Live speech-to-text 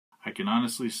I can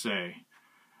honestly say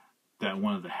that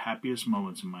one of the happiest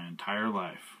moments in my entire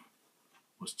life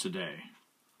was today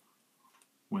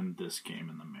when this came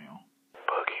in the mail.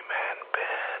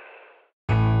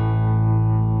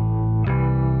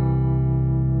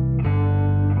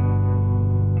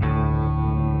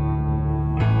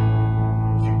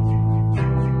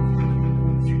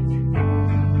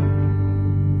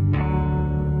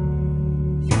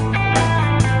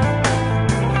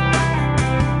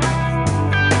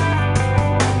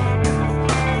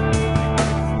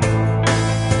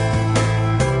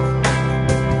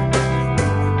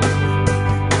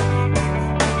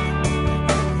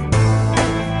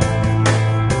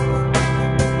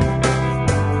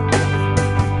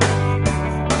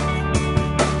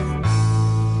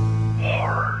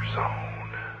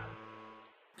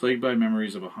 Plagued by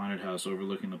memories of a haunted house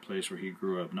overlooking the place where he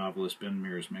grew up, novelist Ben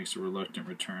Mears makes a reluctant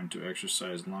return to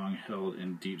exercise long-held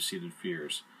and deep-seated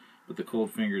fears. But the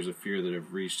cold fingers of fear that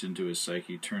have reached into his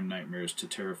psyche turn nightmares to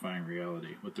terrifying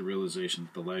reality, with the realization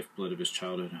that the lifeblood of his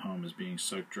childhood home is being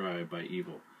sucked dry by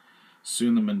evil.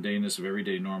 Soon the mundaneness of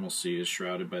everyday normalcy is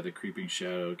shrouded by the creeping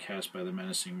shadow cast by the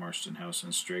menacing Marston house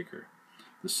and Straker,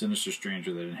 the sinister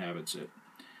stranger that inhabits it.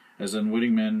 As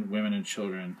unwitting men, women, and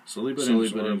children, slowly but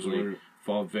inexorably,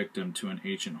 fall victim to an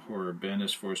ancient horror, Ben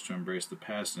is forced to embrace the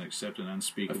past and accept an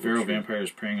unspeakable truth. A feral vampire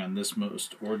is preying on this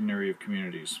most ordinary of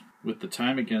communities. With the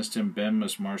time against him, Ben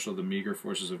must marshal the meager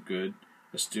forces of good,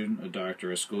 a student, a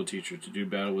doctor, a schoolteacher, to do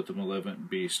battle with the malevolent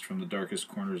beast from the darkest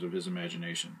corners of his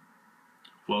imagination.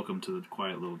 Welcome to the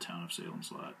quiet little town of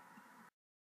Salem's Lot.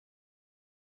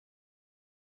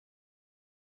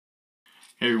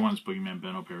 Hey everyone, it's Boogeyman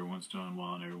Ben. Hope everyone's doing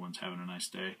well and everyone's having a nice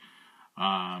day.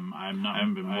 I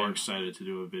haven't been more excited to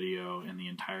do a video in the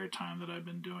entire time that I've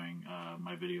been doing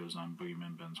my videos on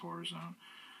Boogeyman Ben's Horror Zone.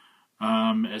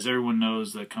 As everyone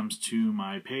knows that comes to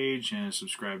my page and has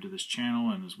subscribed to this channel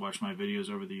and has watched my videos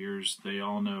over the years,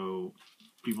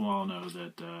 people all know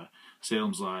that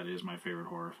Salem's Lot is my favorite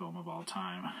horror film of all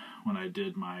time. When I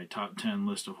did my top 10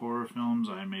 list of horror films,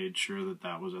 I made sure that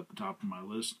that was at the top of my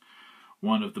list.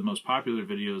 One of the most popular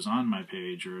videos on my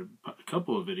page, or a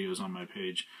couple of videos on my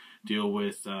page, deal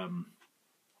with,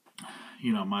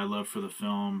 my love for the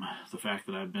film, the fact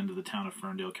that I've been to the town of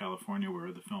Ferndale, California,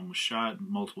 where the film was shot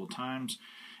multiple times.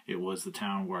 It was the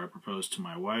town where I proposed to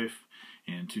my wife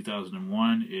in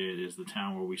 2001. It is the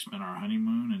town where we spent our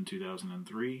honeymoon in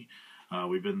 2003.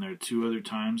 We've been there 2 other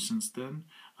times since then,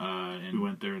 and we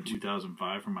went there in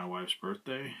 2005 for my wife's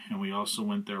birthday, and we also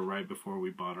went there right before we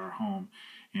bought our home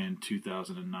in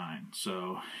 2009.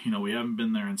 So, we haven't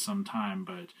been there in some time,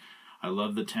 but I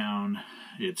love the town.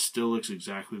 It still looks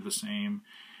exactly the same,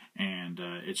 and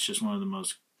it's just one of the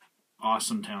most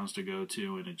awesome towns to go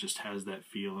to, and it just has that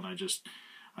feel, and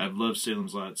I've loved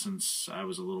Salem's Lot since I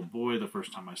was a little boy. The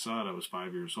first time I saw it, I was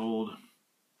 5 years old.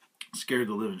 It scared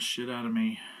the living shit out of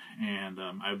me, and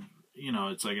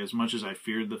it's like as much as I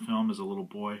feared the film as a little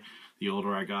boy, the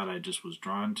older I got, I just was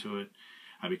drawn to it.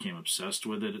 I became obsessed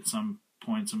with it at some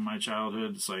points in my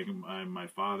childhood. It's like my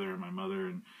father and my mother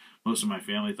and most of my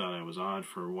family thought I was odd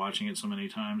for watching it so many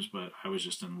times, but I was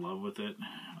just in love with it.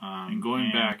 And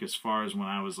going back as far as when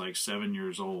I was like 7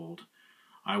 years old,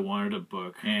 I wanted a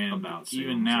book about Salem's Lot.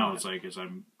 Even now, it's like as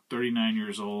I'm 39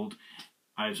 years old,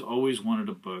 I've always wanted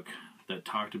a book that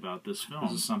talked about this film.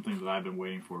 This is something that I've been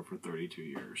waiting for 32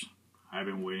 years. I've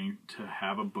been waiting to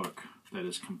have a book that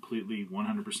is completely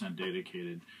 100%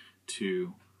 dedicated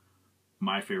to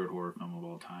my favorite horror film of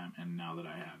all time, and now that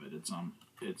I have it,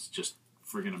 it's just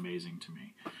friggin' amazing to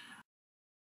me.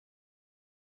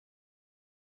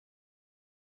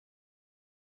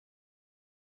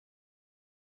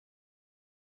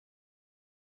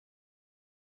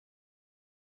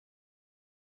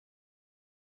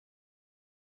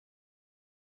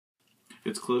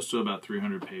 It's close to about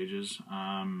 300 pages,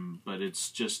 but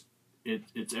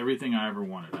it's everything I ever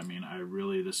wanted. I mean,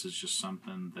 this is just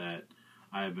something that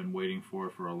I have been waiting for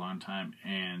a long time,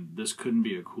 and this couldn't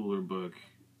be a cooler book.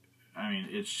 I mean,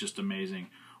 it's just amazing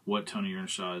what Tony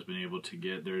Earnshaw has been able to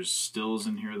get. There's stills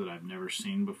in here that I've never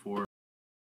seen before.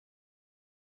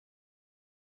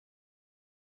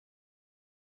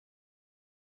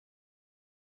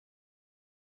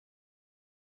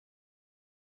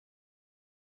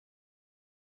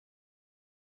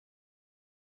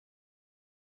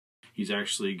 He's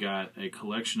actually got a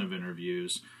collection of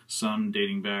interviews, some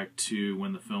dating back to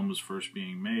when the film was first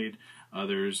being made,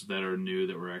 others that are new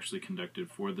that were actually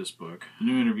conducted for this book. The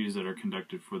new interviews that are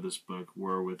conducted for this book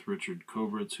were with Richard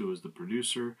Kobritz, who was the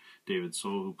producer, David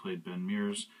Soul, who played Ben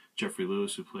Mears, Jeffrey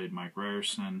Lewis, who played Mike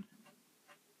Ryerson,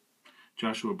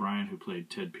 Joshua Bryant, who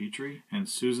played Ted Petrie, and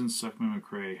Susan Suckman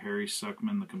McCrae, Harry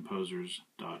Suckman, the composer's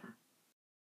daughter.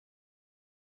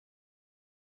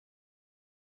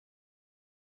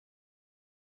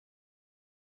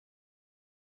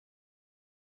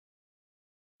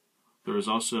 There is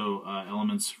also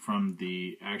elements from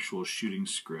the actual shooting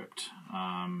script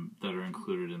that are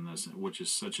included in this, which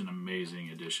is such an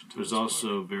amazing addition to There's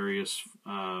also various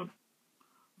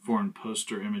foreign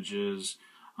poster images,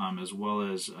 as well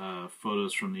as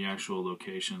photos from the actual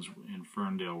locations in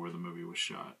Ferndale where the movie was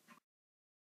shot.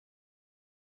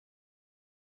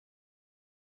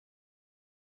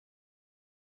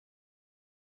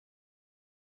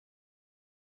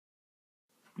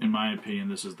 In my opinion,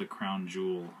 this is the crown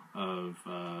jewel of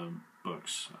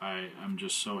books. I'm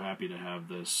just so happy to have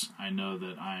this. I know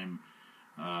that I'm,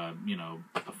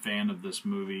 a fan of this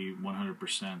movie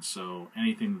 100%, so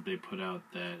anything that they put out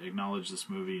that acknowledged this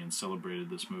movie and celebrated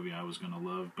this movie, I was going to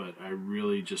love. But I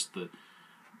really just,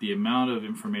 the amount of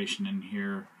information in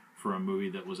here for a movie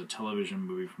that was a television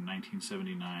movie from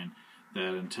 1979,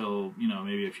 that until,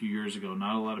 maybe a few years ago,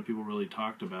 not a lot of people really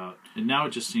talked about. And now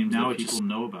it just seems that people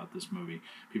know about this movie.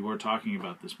 People are talking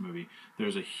about this movie.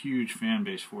 There's a huge fan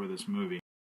base for this movie.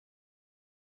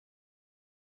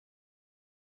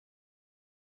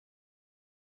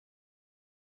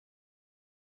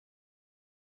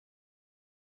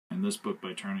 And this book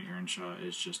by Tony Earnshaw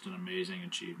is just an amazing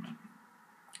achievement.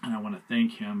 And I want to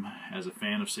thank him as a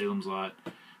fan of Salem's Lot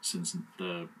since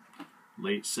the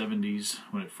late 70s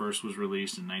when it first was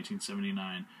released in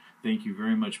 1979. Thank you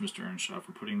very much, Mr. Earnshaw,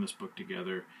 for putting this book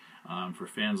together for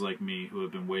fans like me who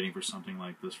have been waiting for something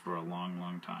like this for a long,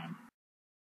 long time.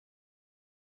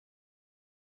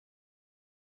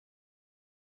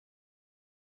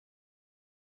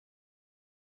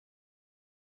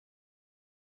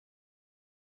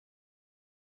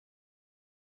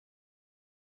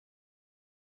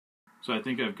 So I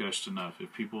think I've gushed enough.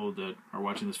 If people that are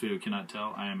watching this video cannot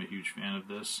tell, I am a huge fan of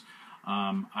this.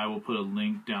 I will put a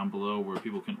link down below where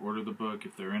people can order the book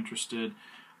if they're interested.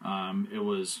 It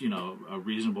was, a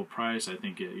reasonable price. I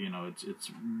think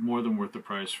it's more than worth the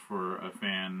price for a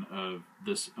fan of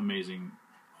this amazing,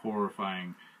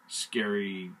 horrifying,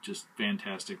 scary, just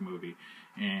fantastic movie.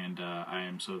 And I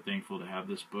am so thankful to have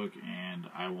this book, and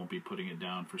I won't be putting it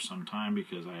down for some time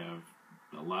because I have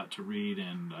a lot to read,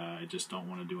 and I just don't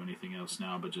want to do anything else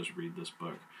now but just read this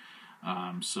book.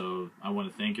 So I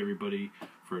want to thank everybody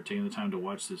for taking the time to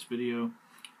watch this video.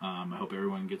 I hope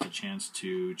everyone gets a chance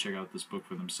to check out this book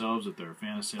for themselves. If they're a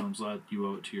fan of Salem's Lot, you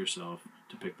owe it to yourself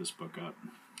to pick this book up.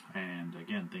 And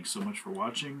again, thanks so much for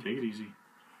watching. Take it easy.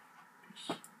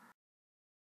 Peace.